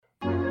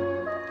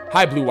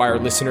Hi, Blue Wire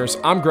listeners.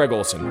 I'm Greg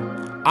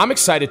Olson. I'm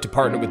excited to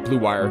partner with Blue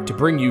Wire to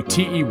bring you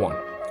TE1,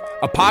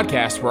 a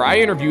podcast where I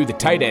interview the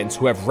tight ends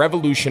who have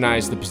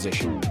revolutionized the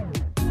position.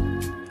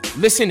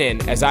 Listen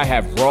in as I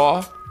have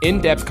raw,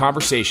 in-depth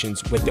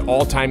conversations with the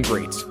all-time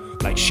greats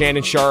like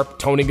Shannon Sharpe,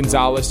 Tony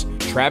Gonzalez,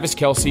 Travis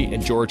Kelce,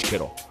 and George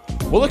Kittle.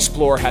 We'll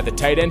explore how the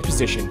tight end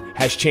position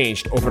has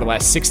changed over the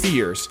last 60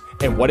 years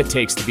and what it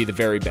takes to be the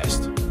very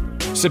best.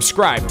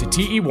 Subscribe to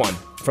TE1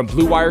 from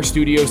Blue Wire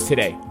Studios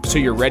today, so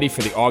you're ready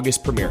for the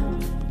August premiere.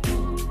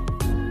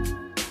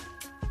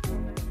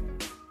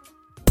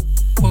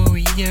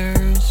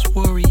 Warriors,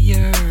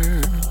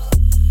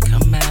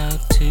 come out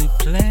to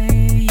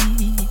play.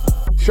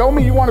 Show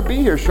me you want to be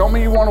here. Show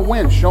me you want to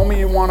win. Show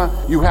me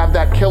you have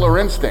that killer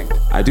instinct.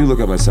 I do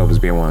look at myself as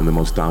being one of the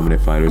most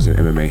dominant fighters in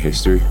MMA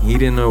history. He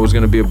didn't know it was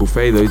going to be a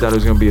buffet, though. He thought it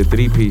was going to be a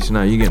three-piece.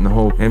 Now you're getting the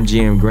whole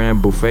MGM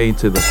Grand Buffet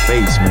to the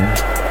face,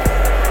 man.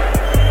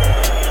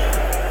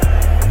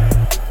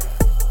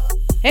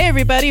 Hey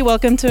everybody,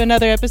 welcome to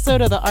another episode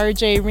of the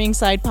RJ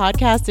Ringside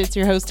Podcast. It's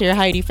your host here,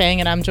 Heidi Fang,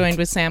 and I'm joined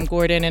with Sam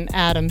Gordon and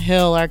Adam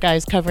Hill, our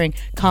guys covering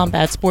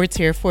combat sports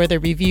here for the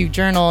Review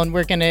Journal, and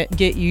we're going to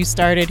get you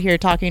started here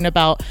talking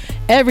about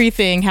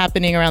everything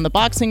happening around the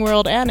boxing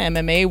world and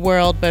MMA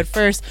world. But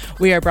first,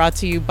 we are brought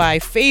to you by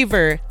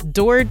Favor,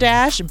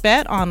 DoorDash,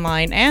 Bet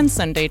Online, and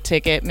Sunday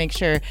Ticket. Make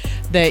sure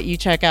that you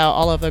check out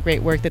all of the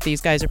great work that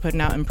these guys are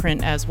putting out in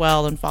print as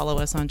well, and follow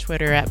us on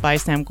Twitter at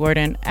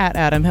 @BySamGordon, at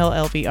Adam Hill,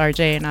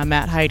 LVRJ, and I'm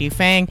at Heidi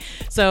Fang.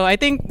 So I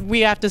think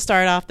we have to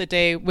start off the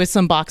day with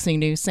some boxing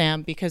news,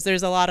 Sam, because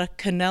there's a lot of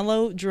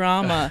Canelo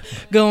drama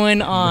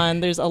going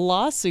on. There's a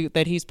lawsuit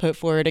that he's put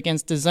forward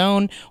against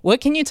DAZN. What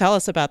can you tell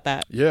us about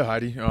that? Yeah,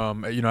 Heidi.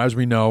 As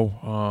we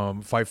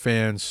know, fight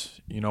fans,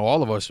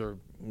 all of us are,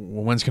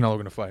 well, when's Canelo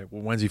going to fight?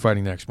 Well, when's he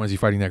fighting next?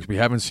 We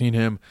haven't seen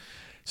him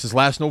since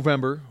last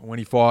November when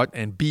he fought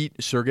and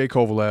beat Sergey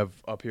Kovalev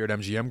up here at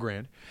MGM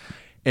Grand.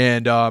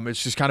 And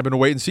it's just kind of been a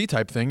wait-and-see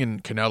type thing.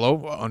 And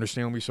Canelo,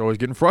 understandably so, is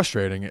getting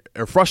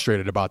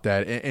frustrated about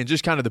that. And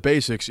just kind of the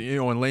basics,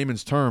 in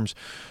layman's terms,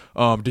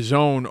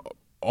 DAZN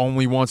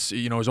only wants,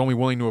 is only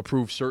willing to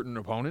approve certain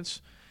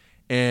opponents.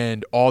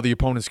 And all the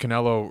opponents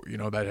Canelo,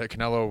 that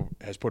Canelo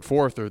has put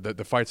forth, or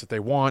the fights that they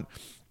want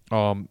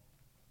to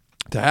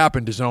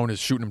happen, DAZN is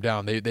shooting them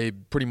down. They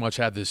pretty much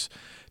had this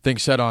thing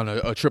set on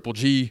a Triple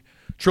G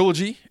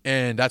trilogy,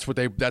 and that's what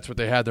they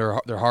had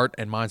their heart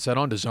and mindset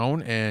on,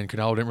 DAZN, and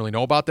Canelo didn't really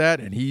know about that,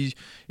 and he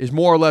is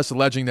more or less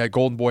alleging that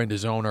Golden Boy and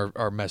DAZN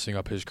are messing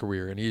up his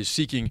career, and he is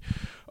seeking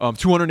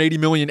 $280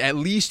 million, at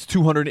least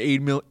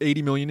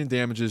 $280 million in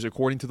damages,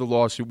 according to the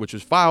lawsuit, which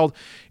was filed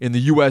in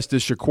the U.S.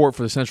 District Court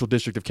for the Central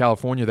District of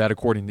California, that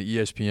according to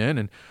ESPN,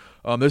 and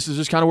this is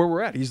just kind of where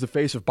we're at. He's the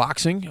face of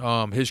boxing.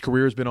 His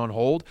career has been on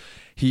hold.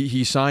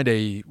 He signed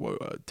a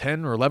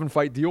 10 or 11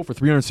 fight deal for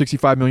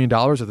 $365 million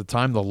at the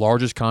time, the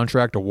largest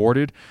contract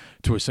awarded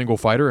to a single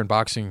fighter in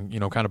boxing,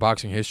 kind of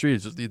boxing history.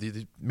 It's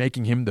just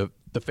making him the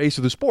face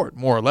of the sport,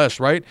 more or less,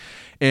 right?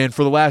 And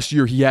for the last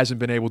year, he hasn't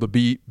been able to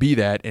be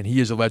that, and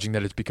he is alleging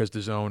that it's because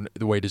the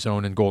way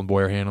DAZN and Golden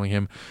Boy are handling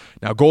him.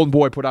 Now, Golden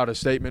Boy put out a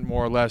statement,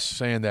 more or less,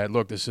 saying that,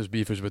 look, this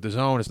beef is with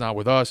DAZN, it's not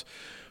with us.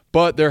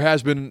 But there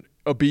has been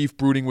a beef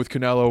brooding with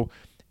Canelo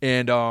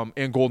and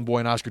Golden Boy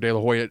and Oscar De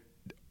La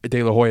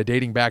Hoya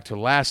dating back to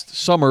last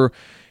summer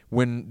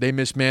when they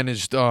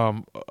mismanaged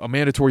a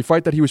mandatory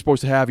fight that he was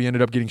supposed to have. He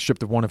ended up getting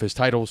stripped of one of his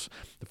titles.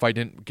 The fight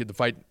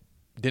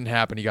didn't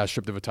happen. He got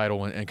stripped of a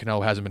title, and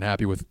Canelo hasn't been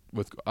happy with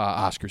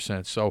Oscar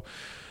since. So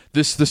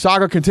the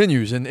saga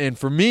continues, and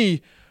for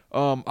me,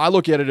 I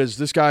look at it as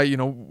this guy,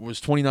 was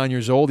 29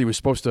 years old. He was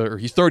supposed to, or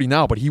he's 30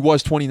 now, but he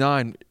was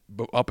 29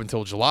 up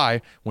until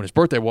July when his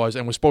birthday was,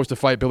 and was supposed to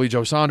fight Billy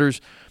Joe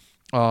Saunders.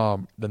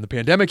 Then the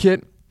pandemic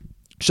hit,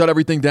 shut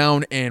everything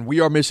down, and we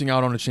are missing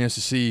out on a chance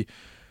to see,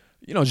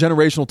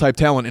 generational type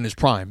talent in his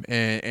prime.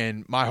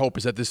 And my hope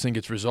is that this thing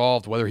gets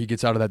resolved, whether he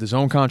gets out of that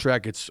DAZN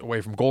contract, gets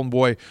away from Golden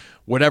Boy,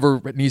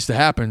 whatever needs to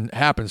happen,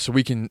 happens, so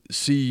we can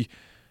see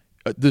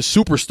the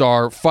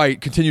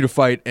superstar continue to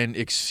fight and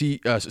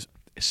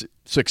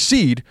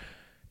succeed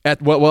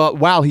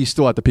while he's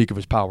still at the peak of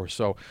his power.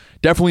 So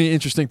definitely an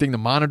interesting thing to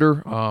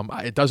monitor.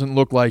 It doesn't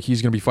look like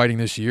he's going to be fighting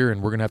this year,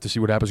 and we're going to have to see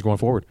what happens going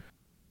forward.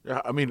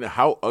 Yeah, I mean,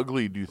 how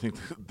ugly do you think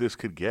this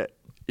could get?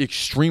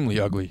 Extremely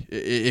ugly.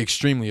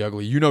 Extremely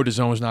ugly.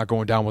 DAZN is not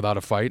going down without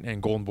a fight,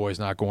 and Golden Boy is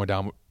not going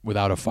down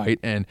without a fight,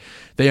 and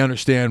they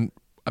understand.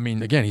 I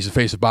mean, again, he's the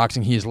face of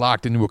boxing. He is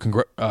locked into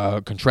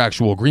a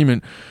contractual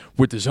agreement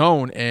with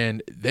DAZN,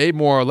 and they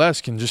more or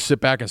less can just sit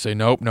back and say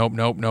nope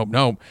until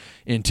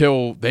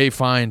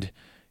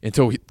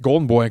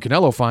Golden Boy and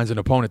Canelo finds an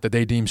opponent that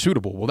they deem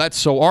suitable. Well, that's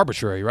so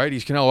arbitrary, right?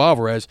 He's Canelo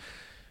Alvarez.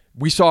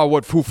 We saw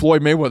who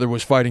Floyd Mayweather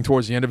was fighting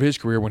towards the end of his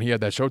career when he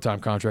had that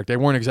Showtime contract. They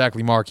weren't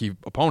exactly marquee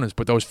opponents,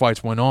 but those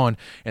fights went on,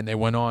 and they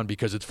went on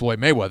because it's Floyd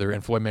Mayweather,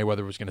 and Floyd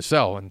Mayweather was going to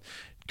sell. And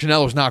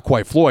Canelo's not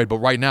quite Floyd, but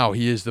right now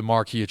he is the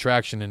marquee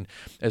attraction, and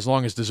as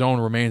long as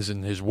DAZN remains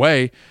in his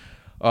way,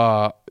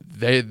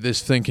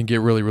 this thing can get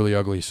really, really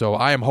ugly. So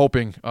I am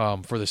hoping,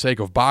 for the sake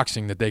of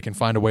boxing, that they can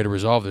find a way to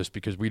resolve this,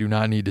 because we do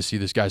not need to see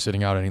this guy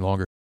sitting out any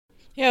longer.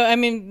 Yeah, I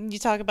mean, you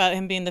talk about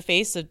him being the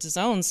face of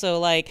DAZN. So,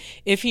 like,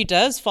 if he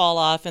does fall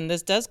off and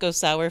this does go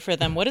sour for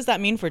them, what does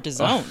that mean for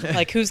DAZN?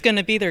 Like, who's going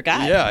to be their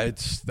guy? Yeah,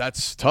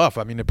 that's tough.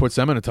 I mean, it puts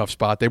them in a tough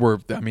spot. They were,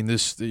 I mean,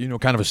 this,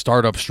 kind of a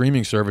startup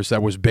streaming service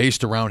that was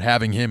based around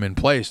having him in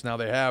place. Now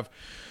they have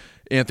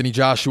Anthony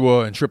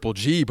Joshua and Triple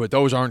G, but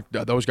those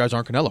guys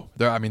aren't Canelo.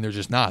 They're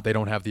just not. They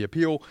don't have the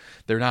appeal.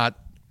 They're not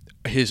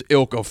his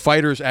ilk of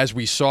fighters, as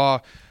we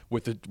saw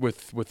with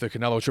the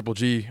Canelo Triple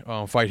G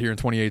fight here in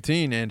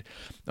 2018, and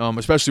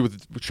especially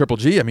with Triple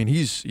G. I mean,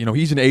 he's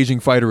an aging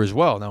fighter as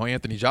well. Now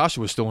Anthony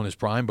Joshua is still in his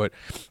prime, but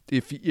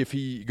if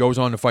he goes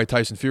on to fight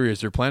Tyson Fury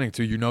as they're planning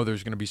to,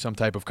 there's going to be some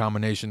type of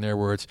combination there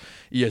where it's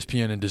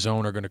ESPN and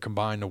DAZN are going to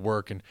combine the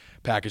work and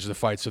package the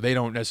fight. So they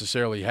don't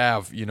necessarily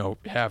have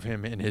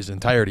him in his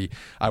entirety.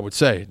 I would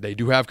say they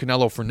do have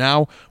Canelo for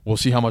now. We'll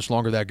see how much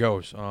longer that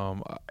goes.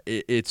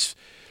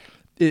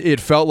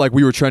 It felt like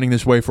we were trending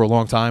this way for a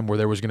long time, where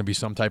there was going to be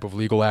some type of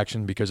legal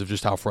action because of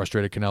just how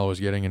frustrated Canelo was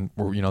getting, and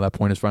that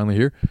point is finally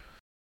here.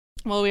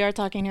 Well, we are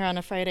talking here on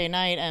a Friday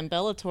night, and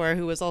Bellator,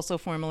 who was also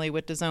formerly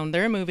with DAZN,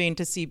 they're moving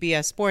to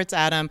CBS Sports,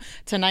 Adam.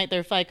 Tonight,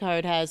 their fight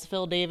card has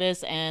Phil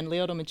Davis and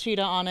Lyoto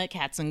Machida on it.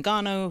 Kat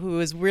Zingano, who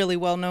is really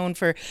well known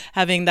for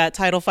having that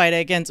title fight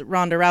against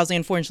Ronda Rousey.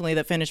 Unfortunately,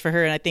 that finished for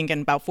her, I think,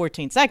 in about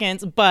 14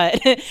 seconds. But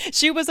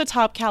she was a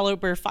top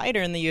caliber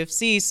fighter in the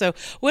UFC. So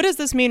what does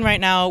this mean right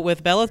now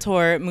with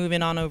Bellator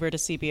moving on over to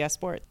CBS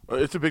Sports?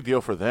 It's a big deal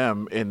for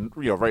them. And,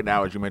 right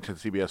now, as you mentioned,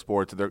 CBS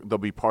Sports, they'll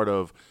be part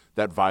of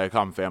that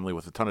Viacom family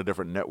with a ton of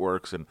different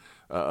networks and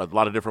a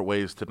lot of different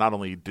ways to not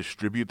only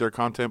distribute their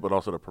content, but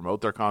also to promote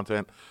their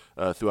content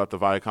throughout the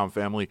Viacom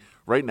family.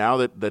 Right now,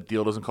 that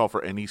deal doesn't call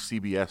for any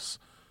CBS,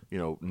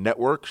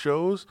 network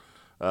shows.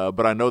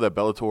 But I know that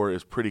Bellator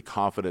is pretty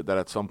confident that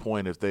at some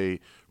point, if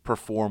they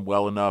perform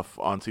well enough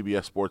on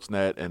CBS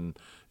Sportsnet and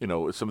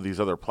some of these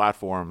other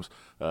platforms,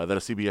 that a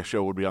CBS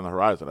show would be on the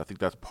horizon. I think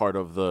that's part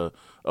of the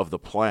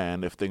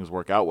plan if things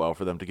work out well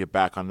for them to get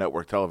back on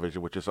network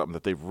television, which is something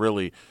that they've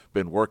really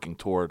been working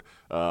toward.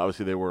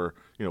 Obviously, they were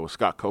with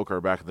Scott Coker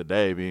back in the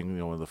day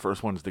being one of the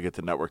first ones to get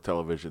to network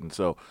television.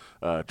 So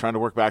trying to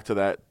work back to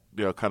that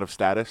kind of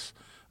status,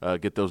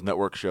 get those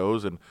network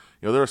shows, and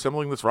they're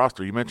assembling this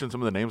roster. You mentioned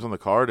some of the names on the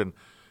card, and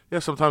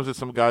sometimes it's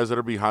some guys that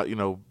are behind,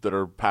 that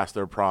are past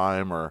their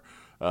prime, or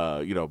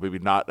maybe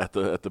not at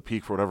the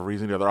peak for whatever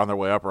reason. They're on their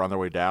way up or on their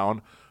way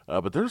down.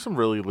 But there's some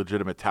really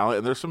legitimate talent,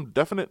 and there's some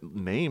definite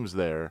names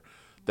there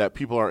that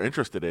people are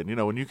interested in.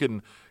 When you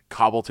can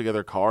cobble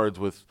together cards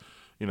with,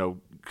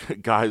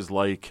 guys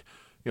like,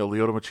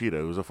 Lyoto Machida,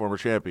 who's a former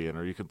champion,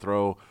 or you can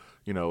throw,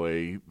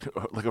 a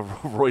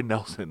Roy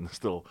Nelson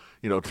still,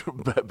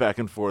 back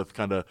and forth,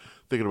 kind of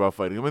thinking about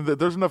fighting. I mean,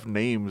 there's enough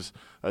names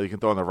you can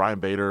throw in the Ryan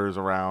Baders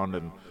around,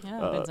 and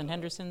Benson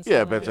Henderson.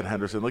 Benson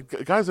Henderson,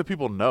 like guys that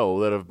people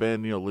know that have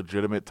been,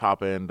 legitimate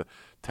top end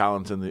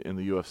talents in the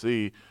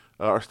UFC.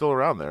 Are still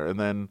around there. And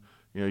then,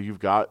 you've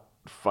got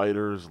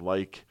fighters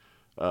like,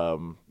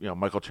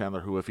 Michael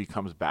Chandler, who, if he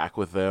comes back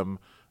with them,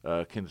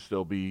 can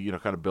still be,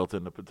 kind of built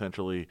into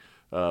potentially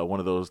one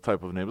of those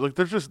type of names. Like,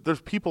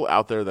 there's people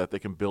out there that they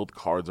can build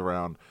cards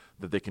around,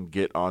 that they can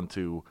get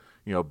onto,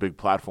 big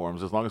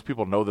platforms, as long as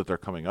people know that they're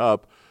coming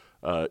up.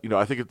 I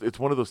think it's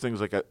one of those things,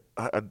 like,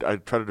 I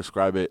try to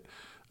describe it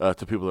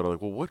to people that are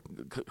like, well,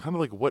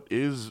 what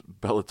is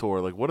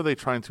Bellator? Like, what are they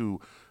trying to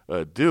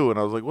do? And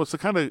I was like, well, it's the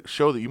kind of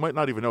show that you might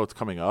not even know it's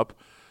coming up,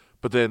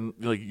 but then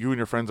like you and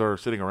your friends are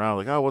sitting around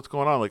like, oh, what's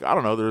going on? Like, I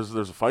don't know. There's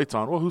a fights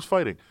on. Well, who's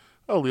fighting?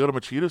 Oh, Lyoto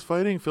Machida's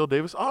fighting. Phil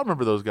Davis. Oh, I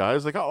remember those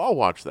guys. Like, I'll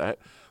watch that.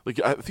 Like,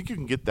 I think you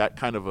can get that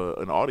kind of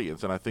an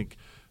audience, and I think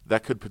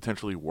that could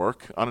potentially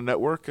work on a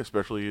network,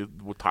 especially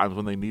with times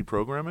when they need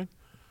programming.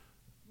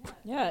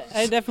 Yeah,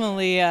 I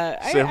definitely.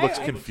 Sam looks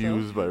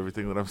confused by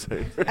everything that I'm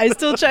saying. I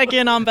still check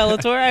in on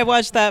Bellator. I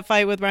watched that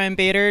fight with Ryan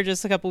Bader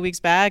just a couple weeks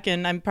back,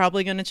 and I'm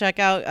probably going to check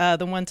out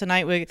the one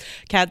tonight with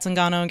Kat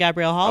Zingano and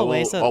Gabrielle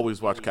Holloway. I will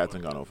always watch Kat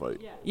Zingano fight.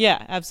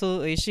 Yeah,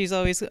 absolutely. She's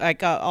always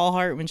got all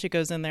heart when she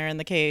goes in there in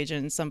the cage,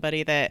 and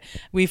somebody that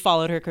we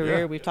followed her career.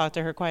 Yeah. We've talked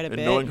to her quite a bit.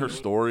 And knowing her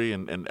story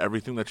and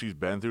everything that she's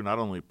been through, not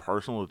only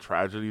personal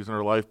tragedies in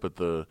her life, but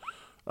the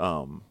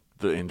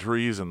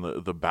injuries and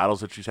the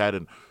battles that she's had,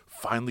 and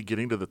finally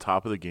getting to the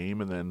top of the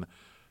game, and then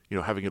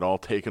having it all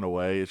taken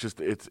away.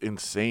 It's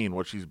insane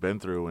what she's been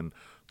through and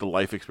the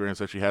life experience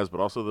that she has, but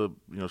also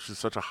she's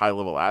such a high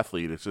level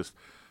athlete. It's just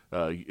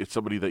it's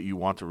somebody that you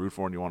want to root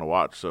for and you want to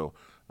watch. So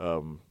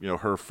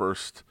her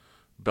first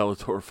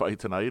Bellator fight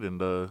tonight, and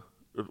this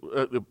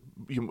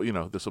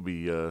will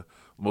be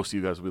most of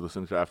you guys will be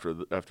listening to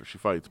after she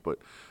fights, but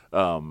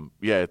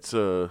it's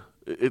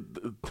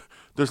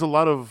there's a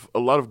lot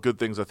of good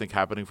things I think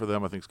happening for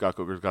them. I think Scott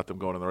Coker's got them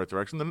going in the right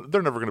direction.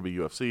 They're never going to be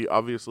UFC,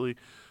 obviously,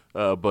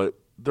 but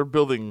they're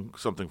building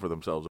something for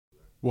themselves.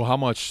 Well, how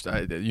much,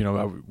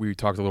 we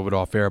talked a little bit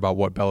off air about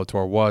what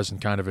Bellator was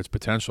and kind of its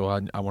potential.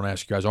 I want to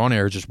ask you guys on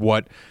air just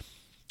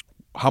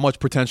how much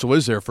potential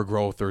is there for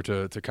growth, or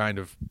to kind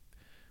of,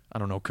 I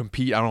don't know,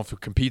 compete. I don't know if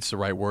compete's the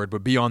right word,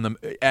 but be on them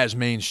as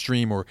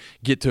mainstream or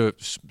get to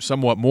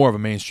somewhat more of a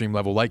mainstream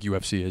level like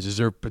UFC is. Is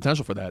there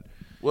potential for that?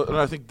 Well, and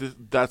I think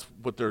that's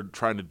what they're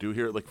trying to do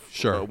here. Like,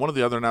 sure. One of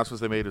the other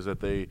announcements they made is that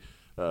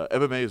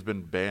MMA has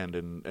been banned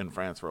in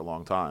France for a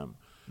long time,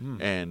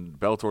 and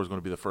Bellator is going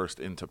to be the first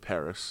into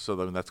Paris. So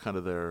I mean, that's kind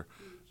of their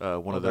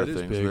one of their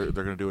things. They're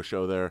going to do a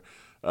show there.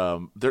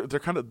 They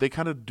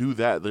kind of do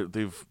that.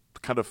 They've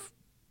kind of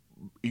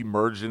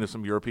emerged into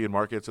some European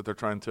markets that they're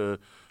trying to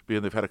be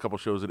in. They've had a couple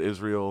shows in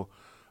Israel.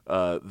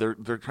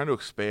 They're trying to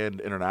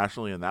expand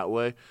internationally in that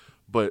way,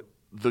 but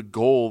the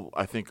goal,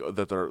 I think,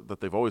 that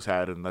they've always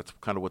had, and that's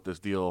kind of what this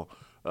deal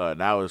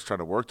now is trying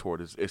to work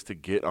toward, is to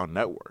get on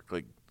network.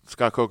 Like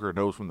Scott Coker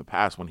knows from the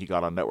past when he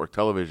got on network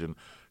television,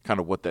 kind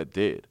of what that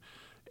did.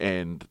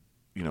 And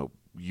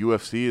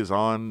UFC is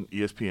on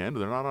ESPN;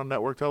 they're not on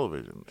network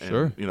television.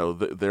 Sure.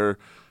 And,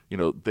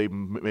 they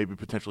maybe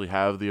potentially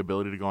have the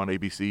ability to go on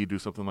ABC, do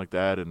something like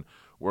that, and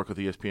work with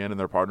ESPN and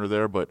their partner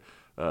there. But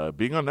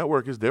being on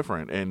network is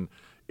different, and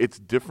it's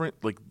different.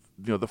 Like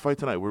the fight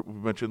tonight, we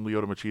mentioned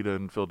Lyoto Machida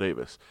and Phil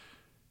Davis.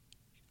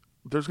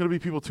 There's going to be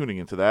people tuning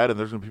into that, and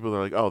there's going to be people that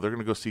are like, oh, they're going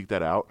to go seek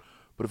that out.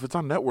 But if it's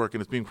on network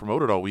and it's being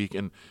promoted all week,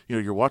 and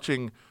you're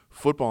watching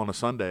football on a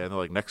Sunday, and they're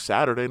like, next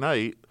Saturday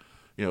night,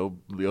 Lyoto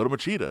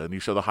Machida, and you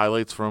show the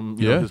highlighth from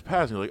his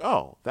past, and you're like,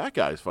 oh, that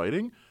guy's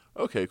fighting.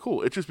 Okay,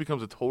 cool. It just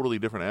becomes a totally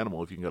different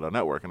animal if you can get on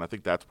network, and I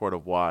think that's part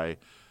of why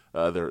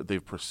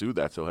they've pursued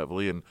that so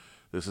heavily, and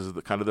this is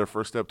kind of their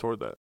first step toward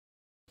that.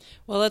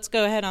 Well, let's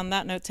go ahead on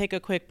that note, take a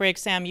quick break.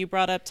 Sam, you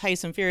brought up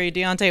Tyson Fury,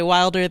 Deontay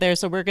Wilder there,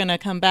 so we're going to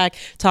come back,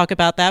 talk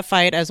about that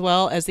fight as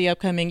well as the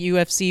upcoming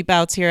UFC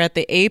bouts here at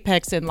the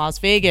Apex in Las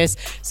Vegas.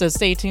 So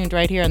stay tuned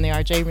right here on the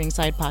RJ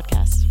Ringside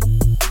Podcast.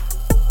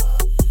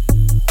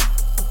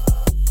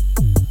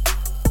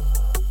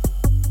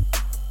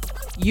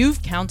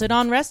 You've counted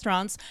on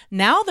restaurants.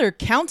 Now they're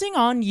counting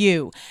on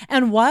you.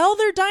 And while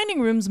their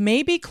dining rooms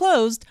may be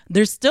closed,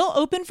 they're still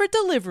open for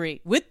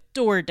delivery with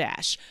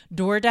DoorDash.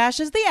 DoorDash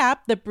is the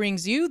app that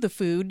brings you the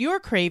food you're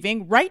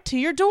craving right to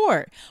your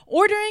door.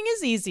 Ordering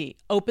is easy.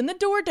 Open the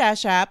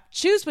DoorDash app,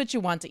 choose what you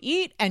want to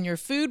eat, and your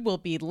food will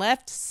be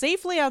left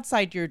safely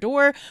outside your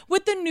door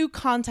with the new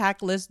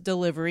contactless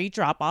delivery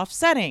drop-off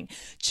setting.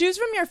 Choose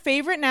from your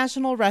favorite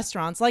national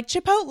restaurants like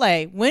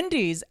Chipotle,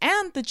 Wendy's,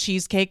 and the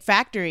Cheesecake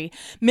Factory.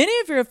 Many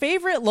of your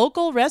favorite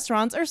local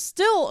restaurants are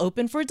still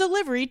open for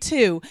delivery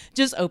too.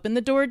 Just open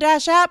the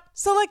DoorDash app,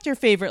 select your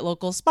favorite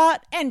local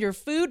spot, and your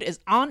food is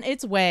on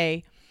its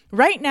way.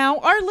 Right now,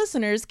 our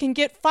listeners can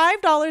get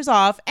 $5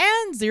 off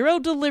and 0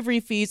 delivery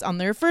fees on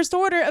their first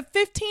order of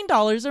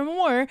 $15 or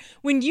more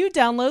when you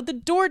download the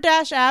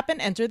DoorDash app and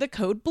enter the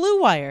code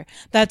BLUEWIRE.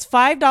 That's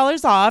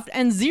 $5 off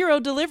and 0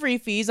 delivery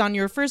fees on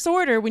your first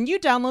order when you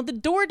download the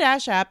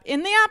DoorDash app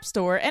in the App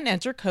Store and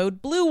enter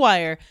code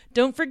BLUEWIRE.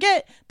 Don't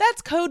forget,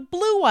 that's code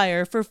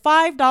BLUEWIRE for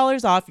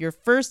 $5 off your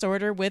first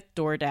order with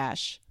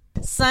DoorDash.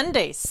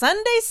 Sundays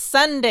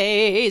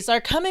are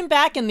coming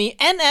back in the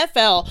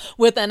NFL.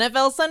 With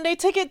NFL Sunday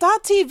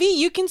Ticket.tv,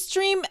 you can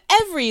stream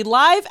every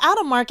live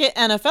out-of-market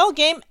NFL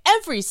game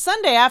every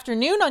Sunday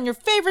afternoon on your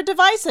favorite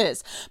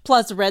devices,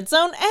 plus Red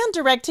Zone and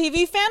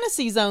DirecTV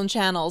Fantasy Zone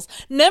channels.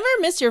 Never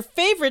miss your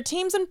favorite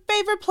teams and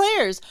favorite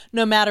players.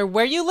 No matter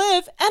where you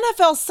live,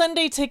 NFL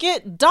Sunday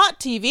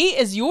Ticket.tv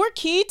is your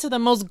key to the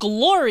most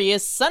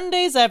glorious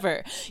Sundays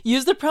ever.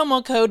 Use the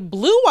promo code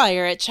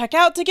BLUEWIRE at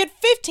checkout to get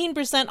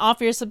 15%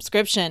 off your subscription.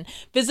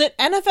 Visit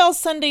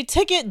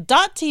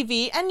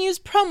NFLSundayTicket.tv and use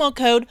promo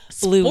code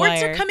BLUEWIRE.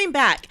 Sports are coming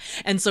back,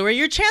 and so are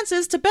your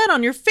chances to bet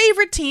on your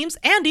favorite teams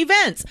and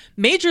events.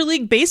 Major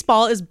League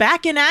Baseball is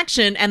back in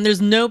action, and there's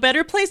no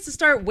better place to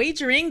start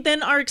wagering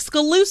than our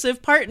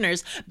exclusive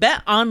partners,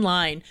 Bet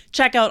Online.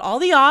 Check out all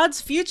the odds,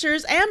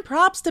 futures, and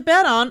props to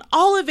bet on,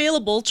 all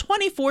available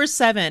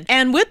 24/7.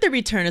 And with the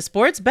return of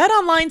sports, Bet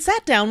Online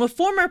sat down with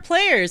former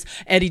players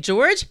Eddie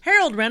George,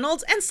 Harold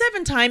Reynolds, and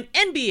 7-time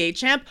NBA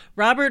champ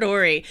Robert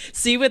Horry.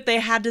 See what they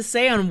had to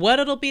say on what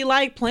it'll be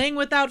like playing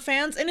without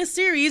fans in a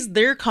series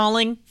they're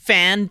calling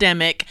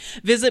Fandemic.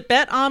 Visit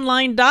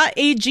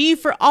betonline.ag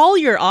for all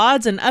your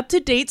odds and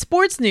up-to-date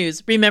sports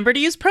news. Remember to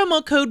use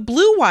promo code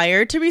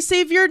BLUEWIRE to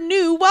receive your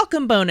new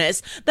welcome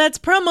bonus. That's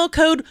promo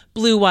code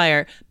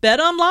BLUEWIRE.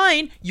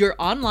 BetOnline, your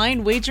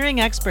online wagering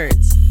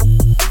experts.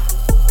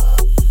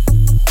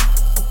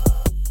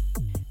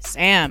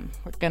 Sam,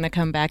 we're going to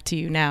come back to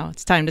you now.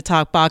 It's time to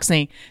talk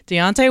boxing.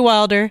 Deontay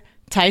Wilder,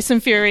 Tyson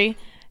Fury,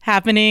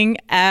 happening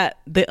at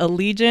the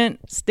Allegiant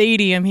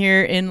Stadium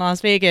here in Las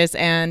Vegas,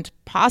 and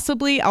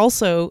possibly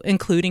also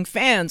including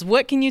fans.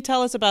 What can you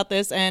tell us about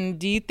this, and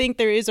do you think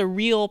there is a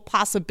real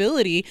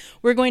possibility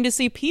we're going to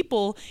see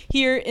people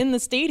here in the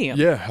stadium?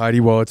 Yeah, Heidi,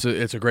 well, it's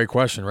a great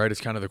question, right? It's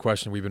kind of the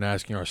question we've been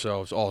asking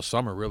ourselves all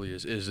summer, really,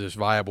 is this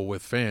viable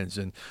with fans?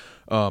 And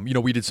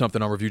we did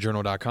something on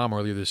ReviewJournal.com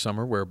earlier this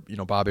summer where,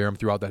 Bob Arum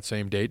threw out that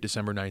same date,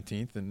 December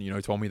 19th, and, he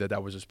told me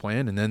that was his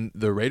plan. And then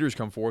the Raiders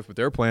come forth with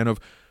their plan of,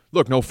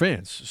 look, no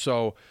fans.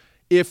 So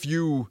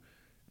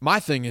my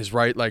thing is,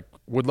 right, like,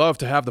 would love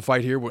to have the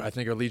fight here. I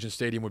think Allegiant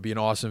Stadium would be an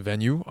awesome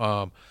venue.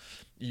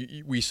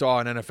 we saw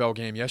an NFL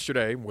game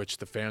yesterday in which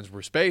the fans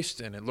were spaced,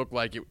 and it looked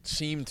like it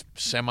seemed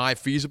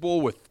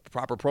semi-feasible with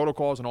proper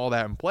protocols and all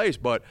that in place.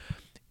 But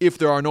if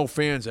there are no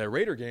fans at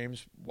Raider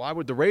games, why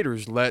would the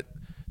Raiders let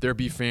there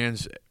be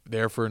fans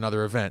there for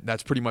another event?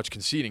 That's pretty much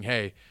conceding,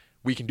 hey,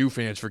 we can do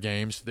fans for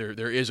games.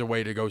 There is a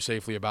way to go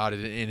safely about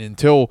it.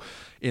 And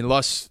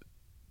unless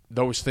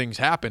those things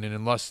happen, and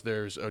unless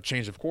there's a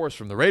change of course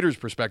from the Raiders'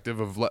 perspective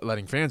of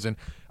letting fans in,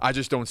 I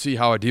just don't see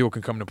how a deal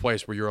can come into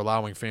place where you're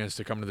allowing fans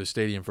to come to the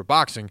stadium for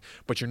boxing,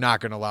 but you're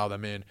not going to allow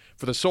them in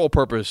for the sole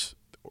purpose,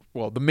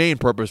 well, the main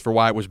purpose for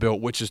why it was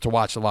built, which is to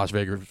watch the Las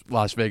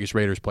Vegas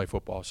Raiders play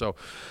football. So,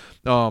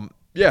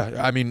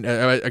 yeah, I mean,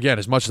 again,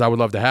 as much as I would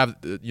love to have,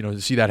 to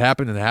see that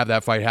happen and to have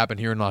that fight happen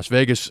here in Las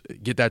Vegas,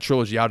 get that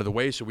trilogy out of the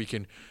way so we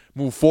can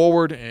move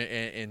forward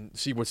and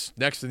see what's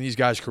next in these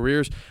guys'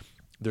 careers.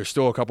 There's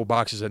still a couple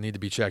boxes that need to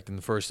be checked, and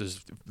the first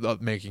is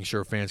making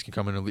sure fans can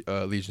come into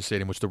Allegiant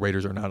Stadium, which the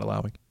Raiders are not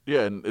allowing.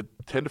 Yeah, and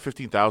 10 to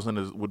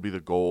 15,000 would be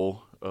the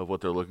goal of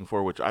what they're looking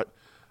for, which I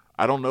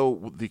don't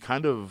know the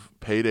kind of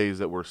paydays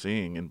that we're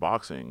seeing in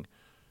boxing.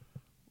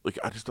 Like,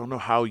 I just don't know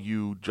how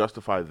you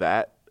justify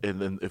that. And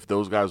then if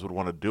those guys would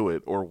want to do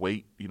it or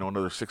wait,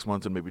 another 6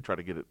 months and maybe try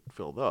to get it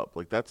filled up,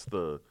 like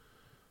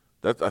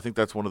I think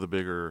that's one of the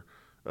bigger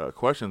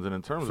questions. And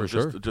in terms of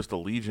just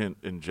Allegiant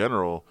in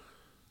general,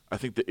 I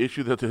think the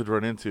issue that they'd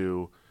run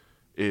into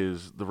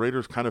is the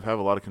Raiders kind of have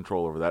a lot of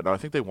control over that. Now, I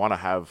think they want to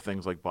have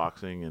things like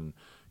boxing and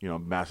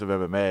massive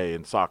MMA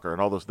and soccer and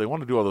all those. They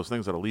want to do all those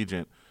things at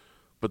Allegiant,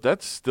 but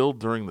that's still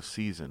during the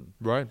season,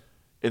 right?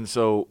 And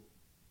so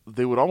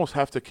they would almost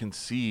have to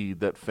concede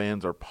that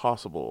fans are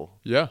possible.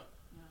 Yeah.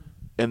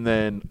 And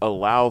then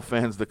allow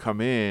fans to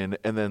come in,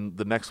 and then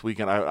the next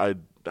weekend,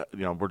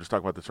 we're just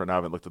talking about this right now. I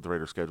haven't looked at the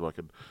Raiders schedule. I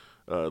could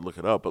look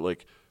it up, but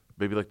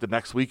maybe the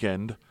next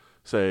weekend,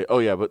 say, oh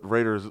yeah, but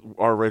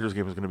our Raiders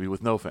game is going to be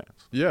with no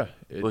fans. Yeah,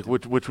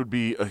 which would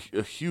be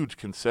a huge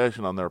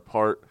concession on their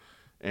part,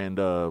 and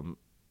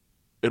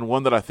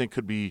one that I think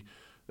could be.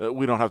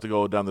 We don't have to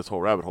go down this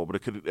whole rabbit hole, but it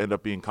could end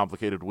up being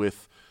complicated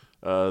with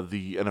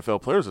the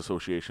NFL Players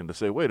Association to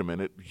say, wait a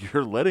minute,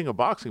 you're letting a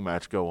boxing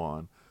match go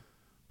on,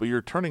 but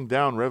you're turning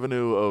down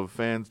revenue of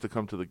fans to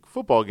come to the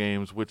football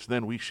games, which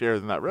then we share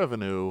in that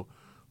revenue.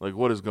 Like,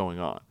 what is going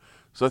on?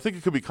 So I think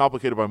it could be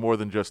complicated by more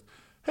than just,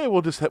 hey,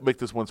 we'll just make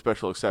this one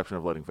special exception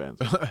of letting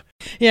fans in.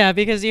 Yeah,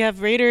 because you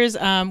have Raiders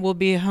will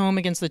be home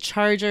against the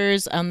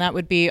Chargers. That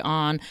would be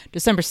on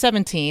December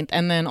 17th.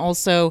 And then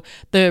also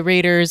the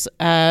Raiders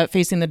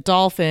facing the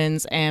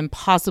Dolphins, and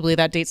possibly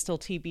that date's still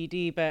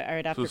TBD, but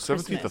right after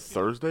Christmas. So 17th, a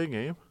Thursday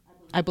game?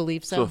 I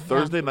believe so. So a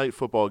Thursday night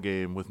football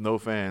game with no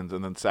fans,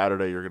 and then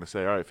Saturday you're going to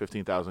say, all right,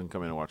 15,000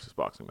 come in and watch this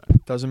boxing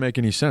match. Doesn't make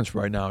any sense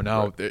right now.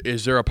 Now,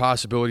 Is there a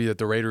possibility that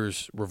the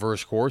Raiders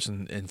reverse course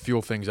and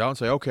feel things out and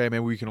say, okay,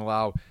 maybe we can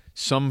allow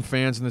some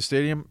fans in the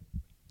stadium?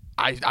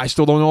 I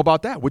still don't know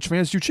about that. Which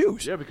fans do you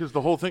choose? Yeah, because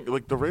the whole thing,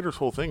 the Raiders'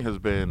 whole thing has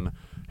been,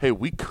 hey,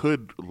 we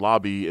could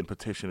lobby and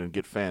petition and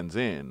get fans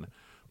in,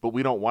 but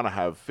we don't want to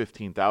have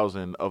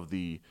 15,000 of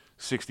the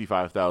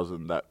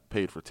 65,000 that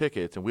paid for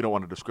tickets, and we don't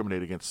want to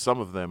discriminate against some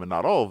of them and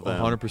not all of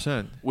them.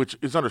 100%. Which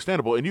is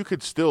understandable. And you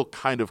could still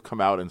kind of come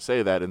out and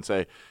say that and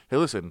say, hey,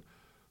 listen,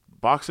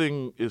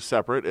 boxing is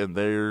separate, and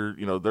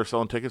they're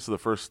selling tickets to the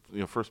first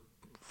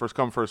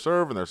come, first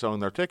serve, and they're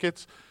selling their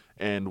tickets.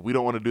 And we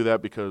don't want to do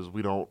that because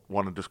we don't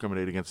want to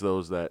discriminate against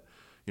those that,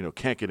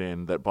 can't get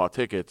in, that bought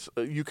tickets.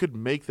 You could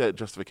make that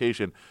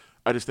justification.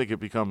 I just think it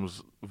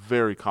becomes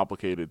very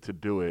complicated to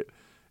do it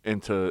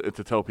and to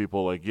tell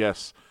people,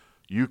 yes,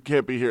 you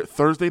can't be here.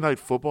 Thursday night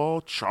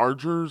football,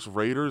 Chargers,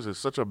 Raiders is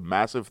such a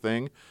massive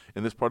thing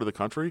in this part of the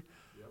country.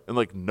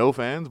 Yep. And, no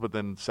fans, but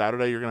then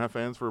Saturday you're going to have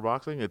fans for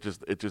boxing. It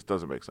just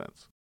doesn't make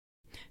sense.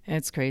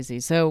 It's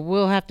crazy. So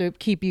we'll have to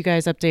keep you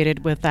guys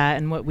updated with that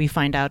and what we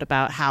find out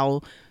about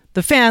how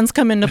the fans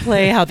come into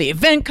play, how the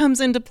event comes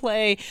into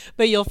play,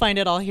 but you'll find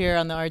it all here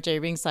on the RJ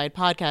Ringside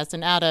podcast.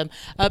 And Adam,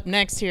 up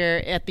next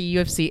here at the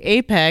UFC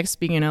Apex,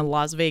 speaking of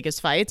Las Vegas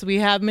fights, we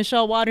have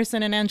Michelle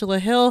Waterson and Angela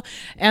Hill.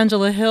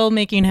 Angela Hill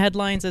making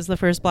headlines as the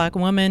first Black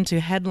woman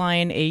to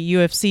headline a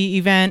UFC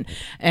event,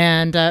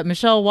 and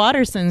Michelle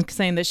Waterson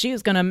saying that she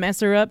is going to mess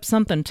her up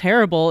something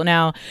terrible.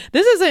 Now,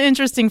 this is an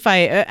interesting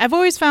fight. I've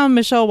always found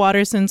Michelle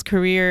Waterson's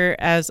career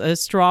as a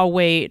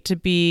strawweight to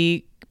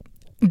be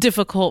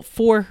difficult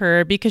for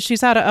her because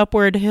she's had an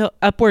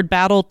upward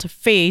battle to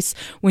face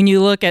when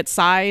you look at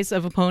size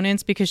of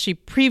opponents, because she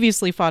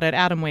previously fought at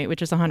atomweight,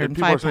 which is 105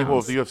 people are saying,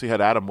 pounds. Well, if the UFC had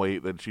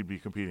atomweight, then she'd be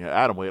competing at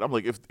atomweight. I'm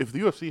like, if the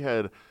UFC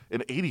had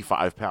an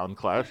 85-pound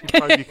class, she'd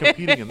probably be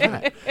competing in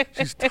that.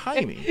 She's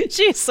tiny.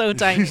 She's so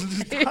tiny.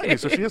 She's tiny,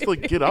 so she has to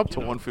get up to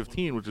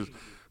 115, which is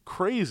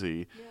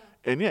crazy.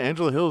 Yeah. And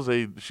Angela Hill is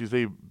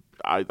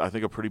I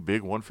think a pretty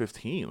big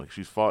 115.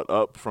 She's fought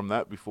up from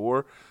that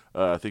before.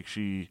 I think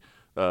she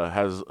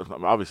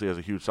obviously has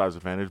a huge size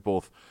advantage,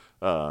 both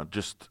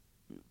just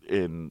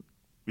in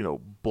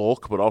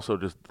bulk, but also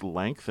just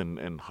length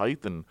and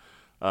height. And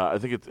I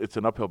think it's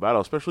an uphill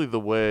battle, especially the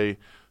way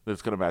that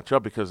it's going to match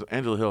up, because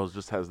Angela Hill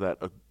just has that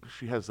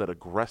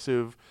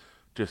aggressive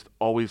just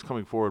always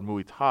coming forward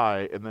Muay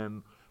Thai. And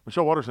then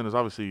Michelle Waterson is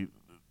obviously,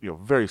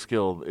 very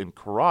skilled in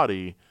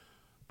karate,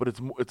 but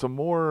it's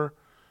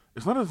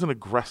not as an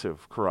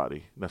aggressive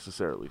karate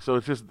necessarily. So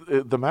it's just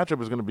the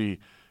matchup is going to be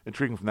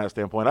intriguing from that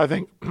standpoint. I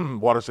think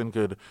Waterson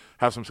could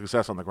have some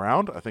success on the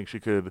ground. I think she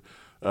could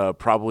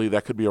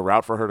that could be a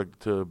route for her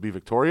to be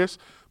victorious,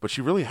 but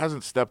she really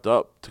hasn't stepped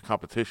up to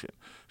competition.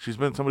 She's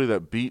been somebody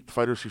that beat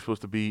fighters she's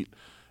supposed to beat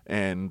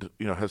and,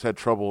 has had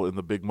trouble in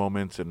the big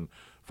moments and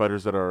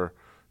fighters that are,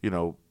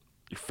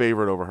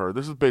 favored over her.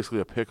 This is basically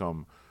a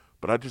pick-em,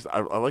 but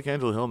I like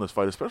Angela Hill in this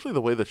fight, especially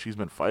the way that she's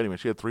been fighting. I mean,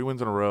 she had 3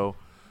 wins in a row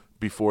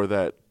before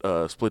that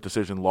split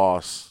decision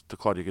loss to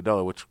Claudia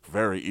Gadelha, which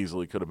very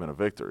easily could have been a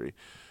victory.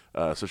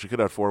 So she could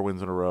have 4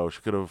 wins in a row.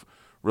 She could have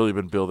really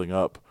been building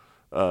up,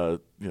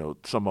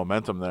 some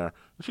momentum there.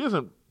 She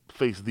hasn't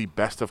faced the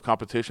best of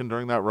competition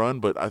during that run,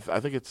 but I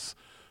think it's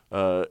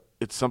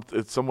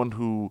someone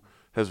who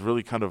has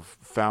really kind of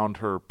found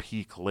her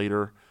peak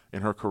later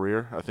in her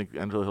career. I think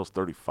Angela Hill's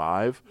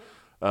 35,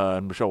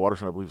 and Michelle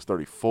Waterson, I believe, is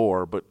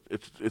 34. But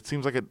it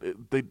seems like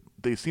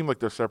they seem like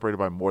they're separated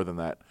by more than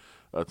that.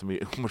 To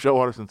me, Michelle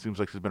Waterson seems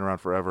like she's been around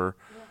forever.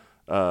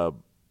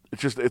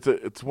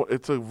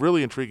 It's a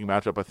really intriguing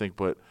matchup, I think.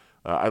 But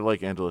I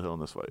like Angela Hill in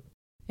this fight.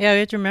 Yeah, we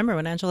have to remember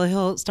when Angela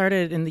Hill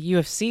started in the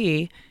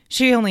UFC,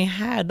 she only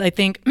had, I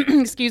think,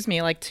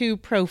 2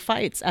 pro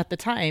fights at the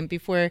time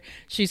before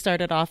she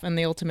started off in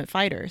The Ultimate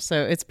Fighter.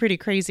 So it's pretty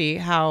crazy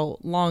how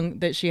long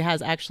that she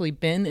has actually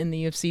been in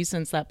the UFC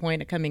since that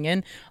point of coming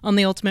in on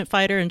The Ultimate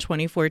Fighter in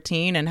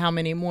 2014, and how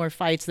many more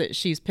fights that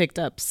she's picked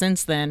up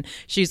since then.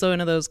 She's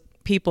one of those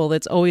people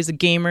that's always a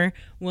gamer,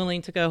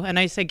 willing to go, and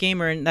I say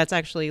gamer, and that's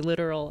actually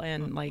literal,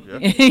 and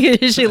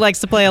she likes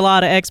to play a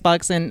lot of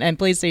Xbox and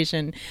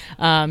PlayStation.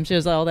 She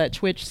does all that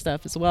Twitch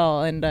stuff as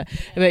well, and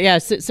but yeah,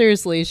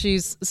 seriously,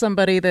 she's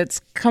somebody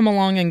that's come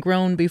along and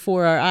grown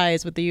before our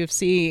eyes with the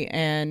UFC,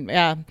 and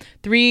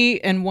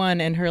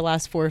 3-1 in her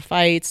last 4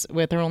 fights,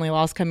 with her only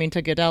loss coming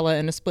to Gadelha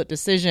in a split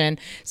decision.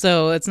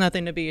 So it's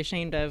nothing to be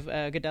ashamed of.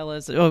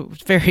 Gadelha's a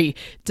very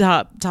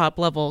top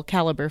level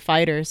caliber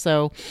fighter.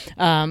 So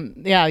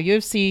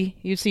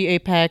UFC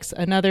Apex,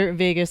 another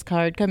Vegas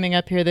card coming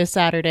up here this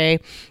Saturday.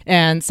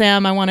 And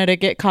Sam, I wanted to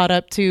get caught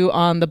up to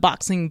on the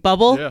boxing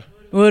bubble. Yeah.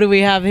 What do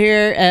we have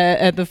here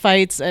at the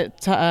fights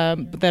that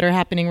are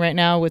happening right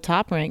now with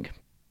Top Rank?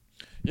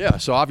 Yeah,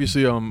 so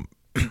obviously, a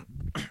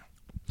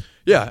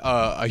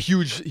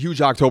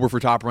huge October for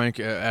Top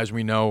Rank, as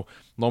we know.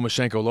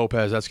 Lomachenko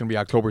Lopez, that's going to be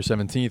October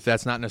 17th.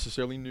 That's not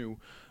necessarily new.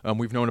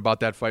 We've known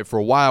about that fight for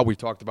a while. We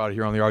talked about it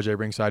here on the RJ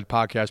Ringside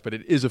podcast, but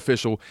it is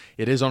official.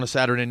 It is on a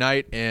Saturday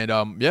night, and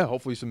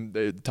hopefully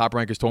Top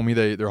Rank has told me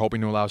they're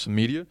hoping to allow some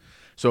media.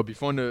 So it'd be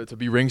fun to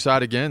be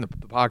ringside again. The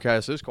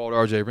podcast is called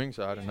RJ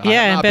Ringside. And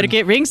and better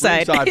get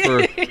ringside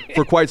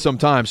for quite some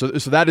time. So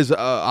that is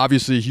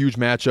obviously a huge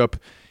matchup.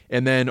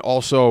 And then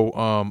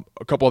also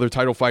a couple other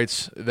title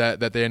fights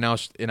that they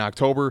announced in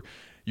October.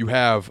 You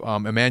have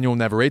Emmanuel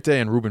Navarrete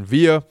and Ruben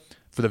Villa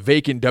for the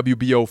vacant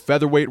WBO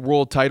featherweight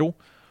world title.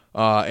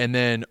 And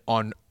then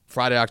on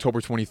Friday,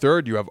 October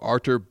 23rd, you have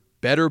Artur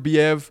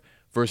Beterbiev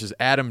versus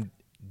Adam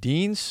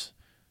Deans.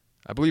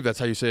 I believe that's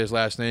how you say his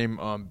last name.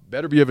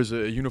 Beterbiev is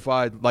a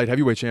unified light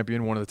heavyweight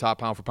champion, one of the top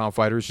pound-for-pound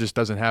fighters, just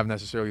doesn't have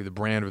necessarily the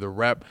brand or the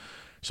rep.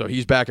 So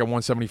he's back at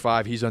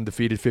 175. He's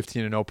undefeated,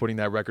 15-0, putting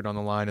that record on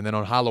the line. And then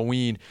on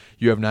Halloween,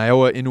 you have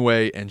Naoya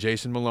Inoue and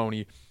Jason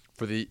Maloney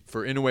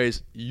for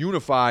Inoue's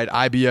unified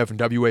IBF and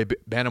WA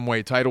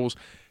bantamweight titles.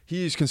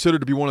 He's considered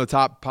to be one of the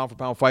top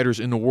pound-for-pound fighters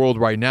in the world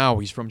right now.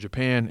 He's from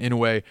Japan.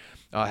 Inoue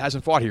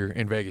hasn't fought here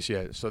in Vegas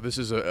yet. So this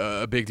is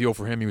a big deal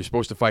for him. He was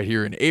supposed to fight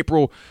here in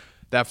April.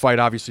 That fight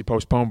obviously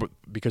postponed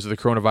because of the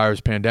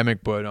coronavirus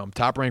pandemic, but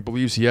Top Rank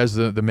believes he has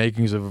the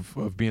makings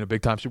of being a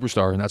big-time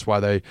superstar, and that's why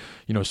they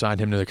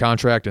signed him to the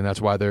contract, and that's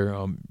why they're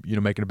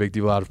making a big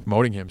deal out of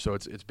promoting him. So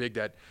it's big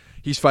that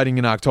he's fighting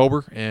in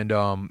October and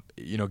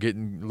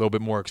getting a little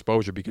bit more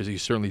exposure because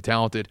he's certainly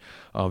talented,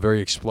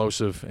 very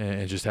explosive,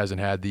 and just hasn't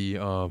had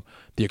the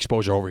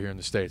exposure over here in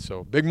the States.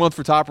 So big month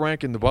for Top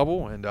Rank in the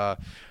bubble, and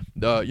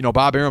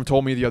Bob Arum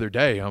told me the other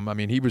day.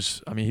 He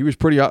was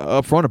pretty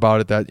upfront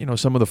about it that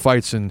some of the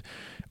fights and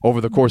over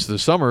the course of the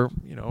summer,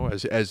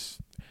 as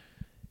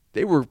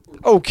they were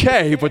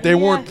okay, but they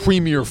weren't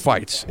premier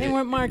fights. They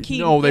weren't marquee.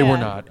 No, they were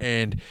not,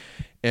 and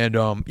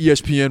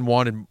ESPN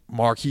wanted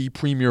marquee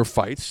premier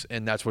fights,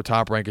 and that's what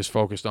Top Rank is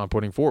focused on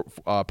putting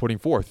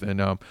forth.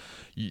 And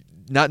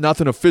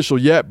nothing official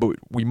yet, but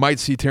we might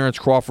see Terrence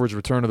Crawford's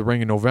return to the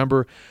ring in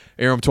November.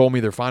 Arum told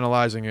me they're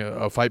finalizing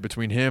a fight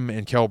between him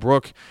and Kell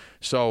Brook.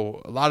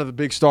 So a lot of the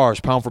big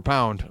stars, pound for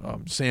pound,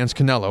 sans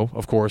Canelo,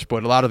 of course,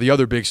 but a lot of the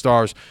other big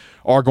stars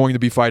are going to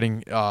be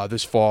fighting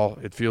this fall.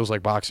 It feels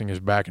like boxing is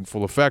back in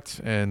full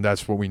effect, and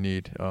that's what we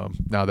need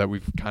now that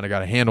we've kind of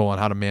got a handle on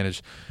how to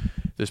manage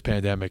this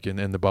pandemic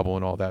and the bubble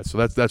and all that.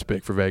 So that's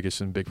big for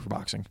Vegas and big for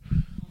boxing.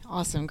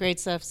 Awesome. Great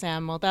stuff,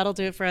 Sam. Well, that'll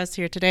do it for us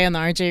here today on the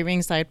RJ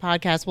Ringside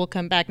podcast. We'll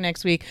come back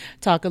next week,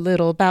 talk a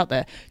little about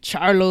the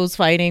Charlos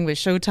fighting with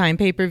Showtime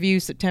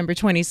pay-per-view September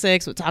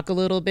 26th. We'll talk a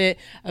little bit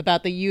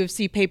about the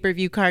UFC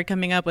pay-per-view card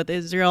coming up with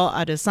Israel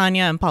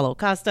Adesanya and Paulo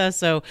Costa.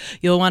 So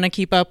you'll want to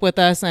keep up with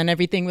us and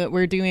everything that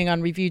we're doing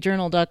on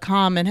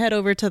reviewjournal.com, and head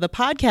over to the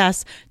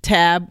podcast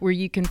tab where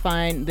you can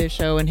find this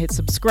show and hit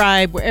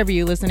subscribe wherever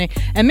you're listening.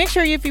 And make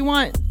sure, if you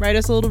want, write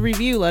us a little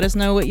review. Let us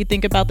know what you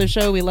think about the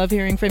show. We love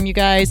hearing from you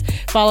guys.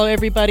 Follow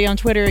everybody on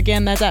Twitter.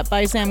 Again, that's at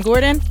by Sam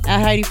Gordon,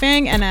 at Heidi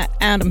Fang, and at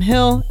Adam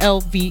Hill,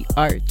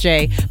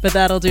 LVRJ. But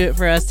that'll do it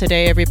for us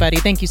today, everybody.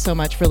 Thank you so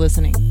much for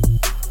listening.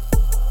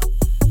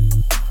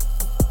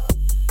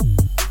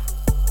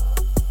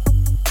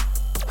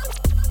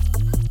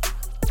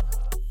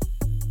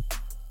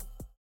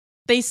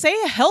 They say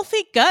a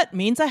healthy gut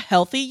means a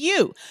healthy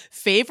you.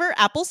 Favor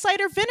apple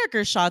cider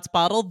vinegar shots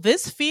bottle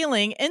this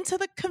feeling into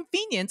the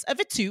convenience of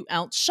a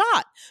 2-ounce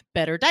shot.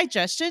 Better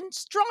digestion,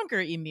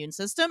 stronger immune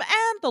system,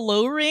 and the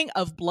lowering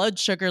of blood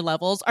sugar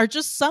levels are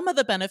just some of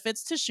the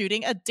benefits to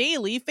shooting a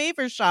daily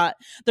Favor shot.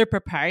 Their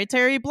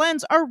proprietary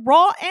blends are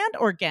raw and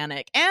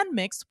organic and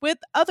mixed with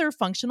other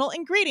functional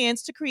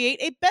ingredients to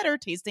create a better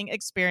tasting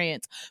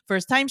experience.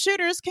 First-time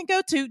shooters can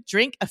go to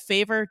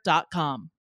drinkafavor.com.